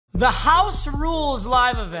The House Rules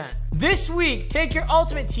live event. This week, take your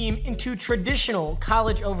ultimate team into traditional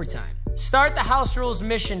college overtime. Start the House Rules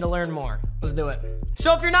mission to learn more. Let's do it.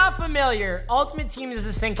 So if you're not familiar, Ultimate Team is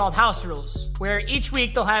this thing called House Rules, where each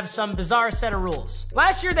week they'll have some bizarre set of rules.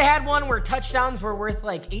 Last year they had one where touchdowns were worth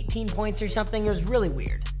like 18 points or something. It was really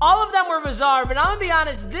weird. All of them were bizarre, but I'm gonna be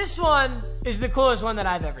honest, this one is the coolest one that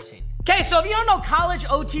I've ever seen. Okay, so if you don't know college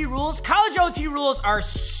OT rules are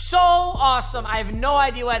so awesome. I have no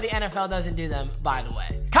idea why the NFL doesn't do them, by the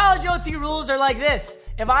way. College OT rules are like this.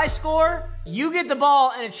 If I score, you get the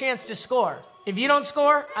ball and a chance to score. If you don't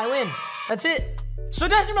score, I win. That's it. So it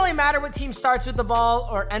doesn't really matter what team starts with the ball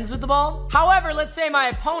or ends with the ball. However, let's say my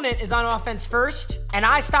opponent is on offense first and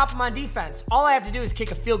I stop him on defense. All I have to do is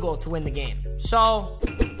kick a field goal to win the game.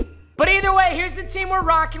 But either way, here's the team we're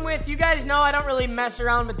rocking with. You guys know I don't really mess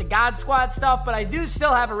around with the God Squad stuff, but I do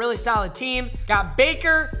still have a really solid team. Got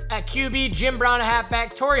Baker at QB, Jim Brown at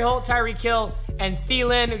halfback, Torrey Holt, Tyreek Hill, and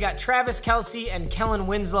Thielen. We got Travis Kelce and Kellen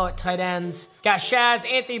Winslow at tight ends. Got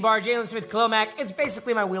Shaz, Anthony Barr, Jalen Smith-Clomac. It's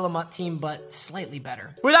basically my Wheel of Mutt team, but slightly better.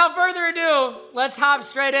 Without further ado, let's hop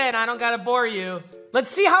straight in. I don't gotta bore you. Let's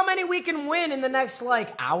see how many we can win in the next,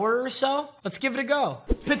 hour or so. Let's give it a go.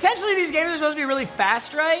 Potentially, these games are supposed to be really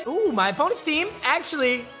fast, right? Ooh, my opponent's team,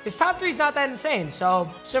 actually, his top three is not that insane, so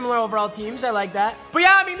similar overall teams. I like that. But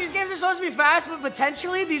yeah, I mean, these games are supposed to be fast, but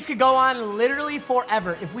potentially, these could go on literally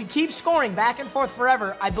forever. If we keep scoring back and forth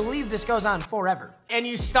forever, I believe this goes on forever. And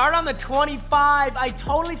you start on the 25. I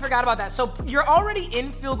totally forgot about that. So you're already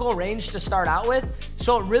in field goal range to start out with,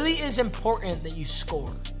 so it really is important that you score.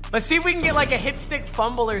 Let's see if we can get a hit stick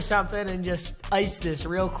fumble or something and just ice this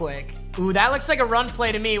real quick. Ooh, that looks like a run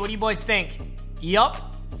play to me. What do you boys think?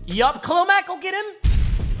 Yup. Clomac will get him.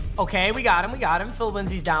 Okay, we got him. Phil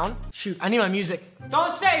Lindsay's down. Shoot, I need my music.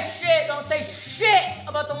 Don't say shit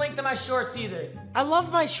about the length of my shorts either. I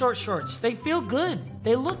love my short shorts. They feel good.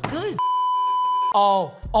 They look good.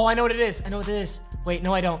 Oh, I know what it is. Wait,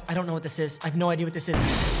 no, I don't. I don't know what this is. I have no idea what this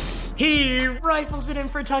is. He rifles it in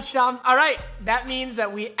for a touchdown. All right, that means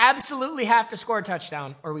that we absolutely have to score a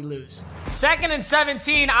touchdown or we lose. 2nd and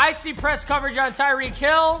 17. I see press coverage on Tyreek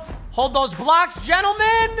Hill. Hold those blocks,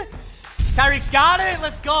 gentlemen. Tyreek's got it.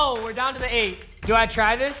 Let's go. We're down to the 8. Do I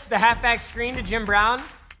try this? The halfback screen to Jim Brown.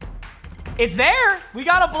 It's there. We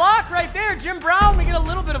got a block right there. Jim Brown, we get a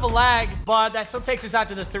little bit of a lag, but that still takes us out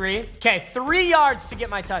to the 3. Okay, 3 yards to get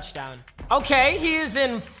my touchdown. Okay, he is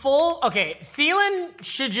in full. Okay, Thielen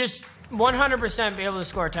should just 100% be able to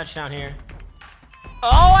score a touchdown here.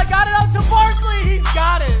 Oh, I got it out to Barkley. He's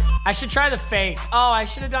got it. I should try the fake. Oh, I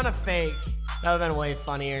should have done a fake. That would have been way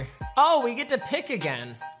funnier. Oh, we get to pick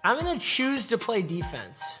again. I'm going to choose to play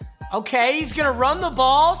defense. Okay, he's going to run the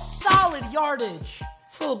ball. Solid yardage.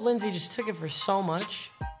 Philip Lindsay just took it for so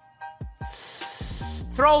much.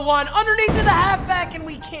 Throw one underneath to the halfback, and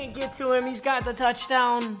we can't get to him. He's got the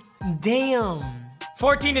touchdown. Damn.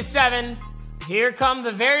 14-7. Here come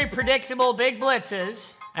the very predictable big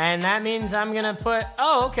blitzes. And that means I'm going to put...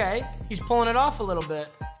 Oh, okay. He's pulling it off a little bit.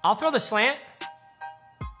 I'll throw the slant.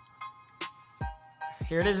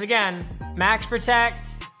 Here it is again. Max protect.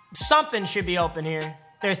 Something should be open here.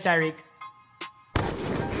 There's Tyreek.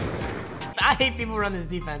 I hate people who run this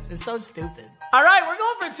defense. It's so stupid. All right, we're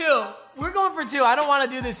going for two. I don't want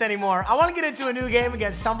to do this anymore. I want to get into a new game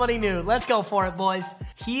against somebody new. Let's go for it, boys.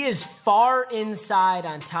 He is far inside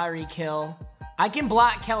on Tyreek Hill. I can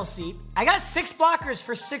block Kelce. I got 6 blockers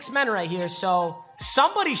for 6 men right here, so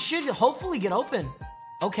somebody should hopefully get open.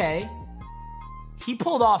 Okay. He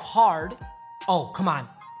pulled off hard. Oh, come on.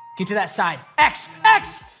 Get to that side. X!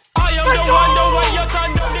 I am the one way your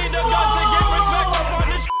son don't need a gun to get respect upon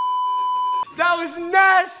this. That was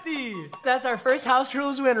nasty. That's our first House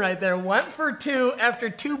Rules win right there. Went for 2 after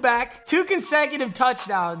 2 consecutive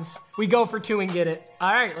touchdowns. We go for 2 and get it.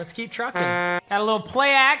 All right, let's keep trucking. Got a little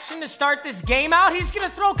play action to start this game out. He's gonna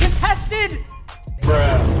throw contested.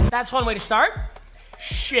 Bruh. That's one way to start.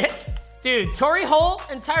 Shit. Dude, Torrey Holt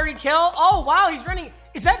and Tyreek Hill. Oh, wow, he's running.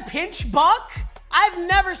 Is that pinch buck? I've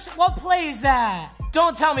never seen. What play is that?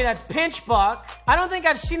 Don't tell me that's pinch buck. I don't think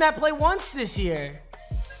I've seen that play once this year.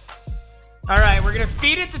 All right, we're gonna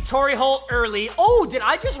feed it to Torrey Holt early. Oh, did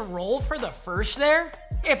I just roll for the first there?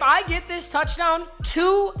 If I get this touchdown,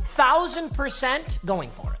 2,000% going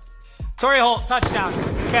for it. Torrey Holt, touchdown.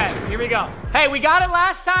 Okay, here we go. Hey, we got it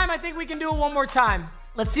last time. I think we can do it one more time.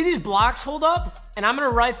 Let's see these blocks hold up, and I'm gonna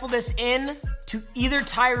rifle this in to either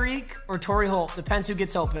Tyreek or Torrey Holt. Depends who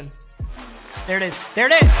gets open. There it is. There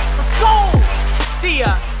it is. Let's go. See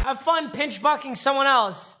ya. Have fun pinch bucking someone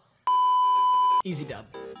else. Easy dub.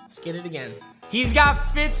 Let's get it again. He's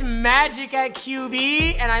got Fitz magic at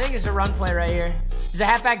QB, and I think it's a run play right here. Is it a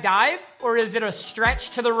halfback dive or is it a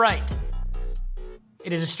stretch to the right?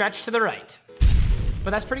 It is a stretch to the right.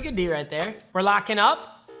 But that's pretty good D right there. We're locking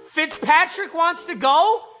up. Fitzpatrick wants to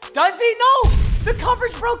go. Does he? No. The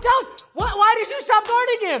coverage broke down. Why did you stop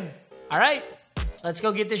guarding him? All right. Let's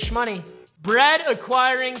go get this shmoney. Bread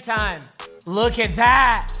acquiring time. Look at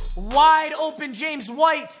that. Wide open James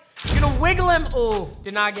White. Gonna wiggle him. Oh,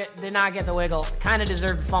 did not get the wiggle. Kind of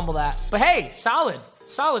deserved to fumble that. But hey, solid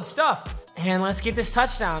stuff. And let's get this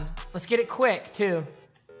touchdown. Let's get it quick too.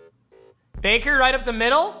 Baker right up the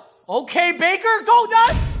middle. Okay, Baker, go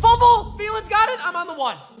down. Fumble. Thielens got it. I'm on the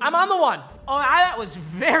one. Oh, that was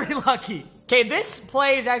very lucky. Okay, this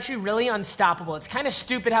play is actually really unstoppable. It's kind of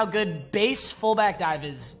stupid how good base fullback dive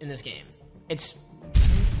is in this game. It's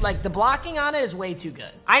like the blocking on it is way too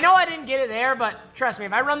good. I know I didn't get it there, but trust me,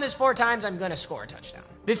 if I run this 4 times, I'm gonna score a touchdown.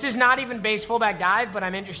 This is not even base fullback dive, but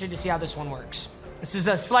I'm interested to see how this one works. This is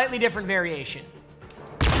a slightly different variation.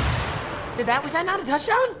 Was that not a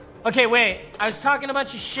touchdown? Okay, wait, I was talking a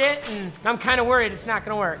bunch of shit and I'm kind of worried it's not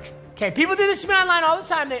gonna work. Okay, people do this to me online all the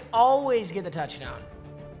time. They always get the touchdown.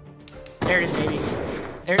 There it is, baby.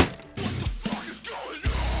 There.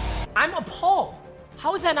 I'm appalled.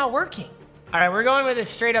 How is that not working? All right, we're going with a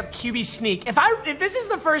straight up QB sneak. If this is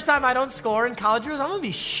the first time I don't score in college rules, I'm gonna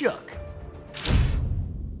be shook.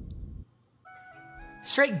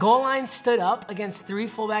 Straight goal line stood up against 3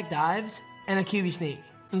 fullback dives and a QB sneak.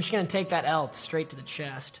 I'm just gonna take that L straight to the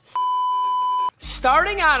chest.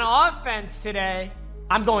 Starting on offense today,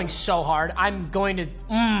 I'm going so hard. I'm going to,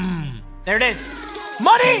 there it is.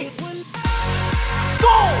 Money!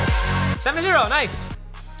 Goal! 7-0, nice.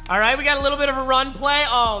 All right, we got a little bit of a run play.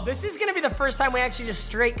 Oh, this is gonna be the first time we actually just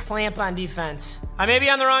straight clamp on defense. I may be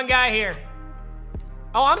on the wrong guy here.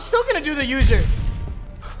 Oh, I'm still gonna do the user.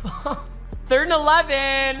 3rd and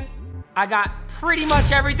 11. I got pretty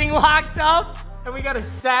much everything locked up. And we got a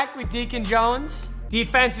sack with Deacon Jones.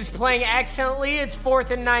 Defense is playing excellently. It's 4th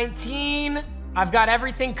and 19. I've got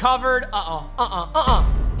everything covered.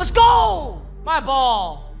 Let's go! My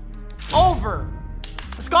ball. Over.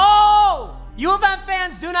 Let's go! U of M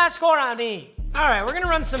fans, do not score on me. All right, we're gonna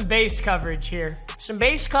run some base coverage here. Some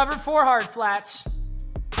base cover 4 hard flats.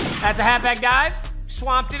 That's a halfback dive.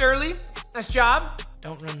 Swamped it early. Nice job.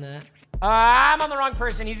 Don't run that. I'm on the wrong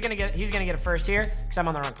person. He's gonna get a first here because I'm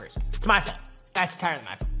on the wrong person. It's my fault. That's entirely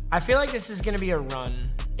my fault. I feel like this is gonna be a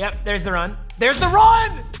run. Yep, there's the run. There's the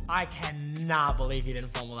run! I cannot believe he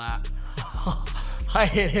didn't fumble that. I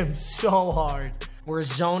hit him so hard. We're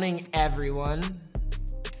zoning everyone.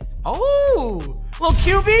 Oh, little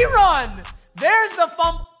QB run. There's the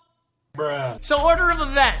fumble. Bruh. So order of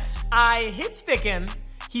events. I hit stick him.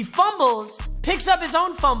 He fumbles, picks up his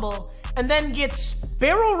own fumble, and then gets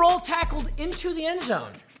barrel roll tackled into the end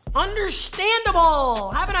zone.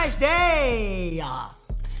 Understandable. Have a nice day.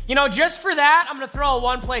 You know, just for that, I'm gonna throw a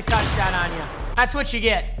 1-play touchdown on you. That's what you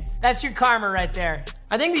get. That's your karma right there.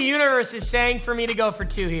 I think the universe is saying for me to go for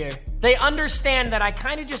 2 here. They understand that I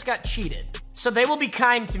kind of just got cheated. So they will be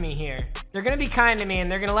kind to me here. They're gonna be kind to me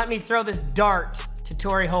and they're gonna let me throw this dart to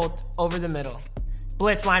Torrey Holt over the middle.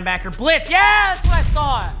 Blitz, linebacker, blitz. Yeah, that's what I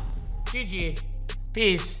thought. GG.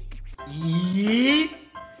 Peace. Yeet.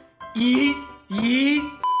 Yeet.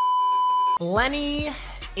 Yeet. Lenny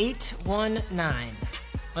 819.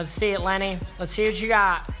 Let's see it, Lenny. Let's see what you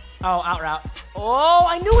got. Oh, out route. Oh,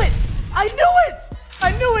 I knew it. I knew it.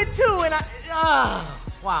 I knew it too. And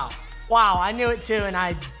wow. Wow, I knew it too. And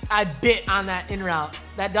I bit on that in route.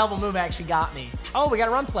 That double move actually got me. Oh, we got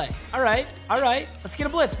a run play. All right. All right. Let's get a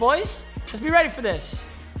blitz, boys. Let's be ready for this.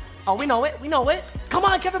 Oh, we know it. We know it. Come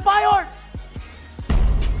on, Kevin Byard.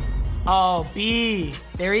 Oh, B.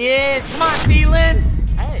 There he is. Come on, Thielen.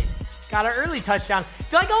 Hey, got an early touchdown.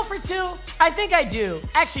 Do I go for 2? I think I do.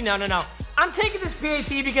 Actually, no. I'm taking this PAT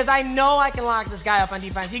because I know I can lock this guy up on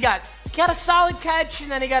defense. He got a solid catch, and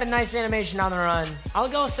then he got a nice animation on the run. I'll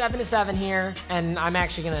go 7-7 here, and I'm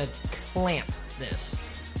actually going to clamp this.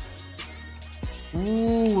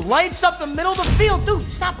 Ooh, lights up the middle of the field. Dude,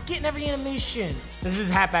 stop getting every animation. This is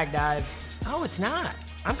halfback dive. Oh, it's not.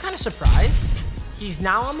 I'm kind of surprised. He's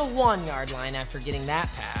now on the 1-yard line after getting that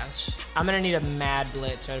pass. I'm gonna need a mad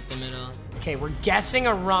blitz right up the middle. Okay, we're guessing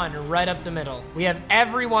a run right up the middle. We have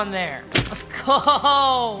everyone there. Let's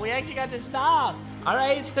go. We actually got this stop. All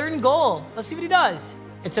right, it's 3rd and goal. Let's see what he does.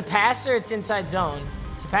 It's a pass or it's inside zone.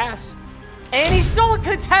 It's a pass. And he's still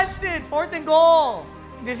contested. 4th and goal.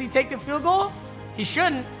 Does he take the field goal? He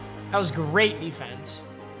shouldn't. That was great defense,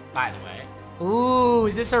 by the way. Ooh,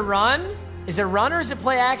 is this a run? Is it run or is it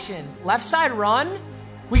play action? Left side run?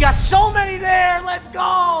 We got so many there. Let's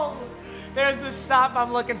go. There's the stop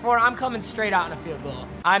I'm looking for. I'm coming straight out in a field goal.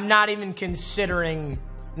 I'm not even considering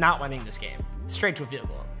not winning this game. Straight to a field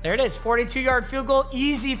goal. There it is, 42-yard field goal.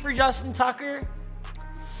 Easy for Justin Tucker.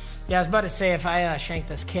 Yeah, I was about to say, if I shanked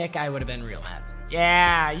this kick, I would have been real mad.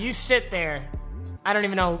 Yeah, you sit there. I don't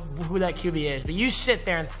even know who that QB is, but you sit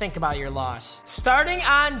there and think about your loss. Starting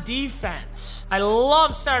on defense. I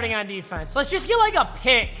love starting on defense. Let's just get like a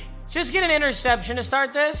pick. Just get an interception to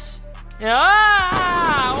start this.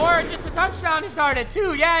 Or just a touchdown to start it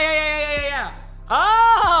too. Yeah.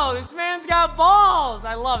 Oh, this man's got balls.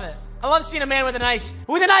 I love it. I love seeing a man with a nice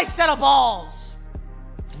set of balls.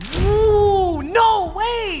 Ooh, no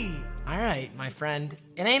way. All right, my friend.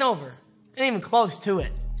 It ain't over. It ain't even close to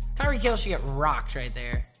it. Tyreek Hill should get rocked right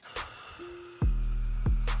there.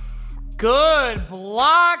 Good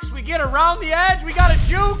blocks. We get around the edge. We got a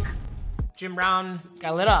juke. Jim Brown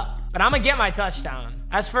got lit up. But I'm going to get my touchdown.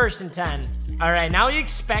 That's 1st and 10. All right, now he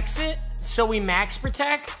expects it. So we max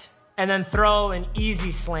protect and then throw an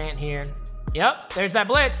easy slant here. Yep, there's that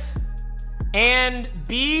blitz. And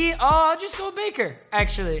B, I'll just go Baker,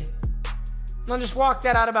 actually. I'll just walk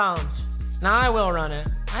that out of bounds. Now I will run it.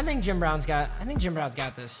 I think Jim Brown's got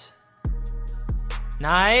this.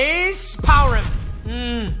 Nice. Power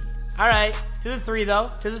him. All right. To the 3,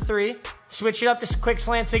 though. To the 3. Switch it up to quick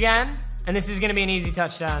slants again. And this is going to be an easy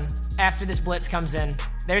touchdown after this blitz comes in.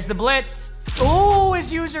 There's the blitz. Oh,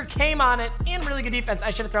 his user came on it. And really good defense.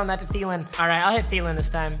 I should have thrown that to Thielen. All right, I'll hit Thielen this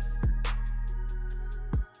time.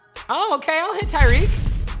 Oh, okay. I'll hit Tyreek.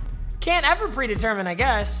 Can't ever predetermine, I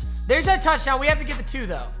guess. There's that touchdown. We have to get the 2,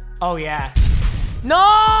 though. Oh, yeah. No!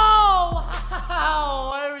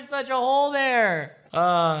 Wow! There was such a hole there.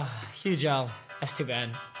 Huge L. That's too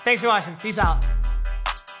bad. Thanks for watching. Peace out.